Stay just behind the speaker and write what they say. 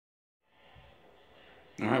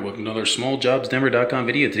Alright, welcome to another smalljobsdenver.com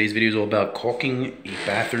video. Today's video is all about caulking a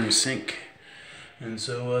bathroom sink. And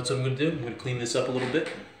so that's what I'm going to do. I'm going to clean this up a little bit.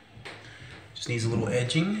 Just needs a little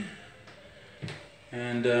edging.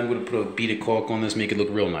 And I'm going to put a bead of caulk on this, make it look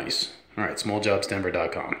real nice. Alright,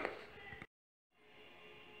 smalljobsdenver.com.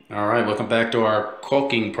 Alright, welcome back to our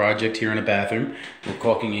caulking project here in a bathroom. We're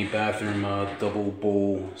caulking a bathroom double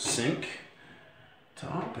bowl sink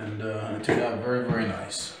top, and it turned out very, very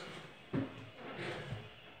nice.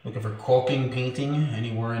 Looking for caulking, painting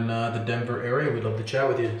anywhere in the Denver area, we'd love to chat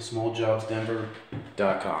with you.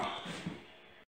 smalljobsdenver.com.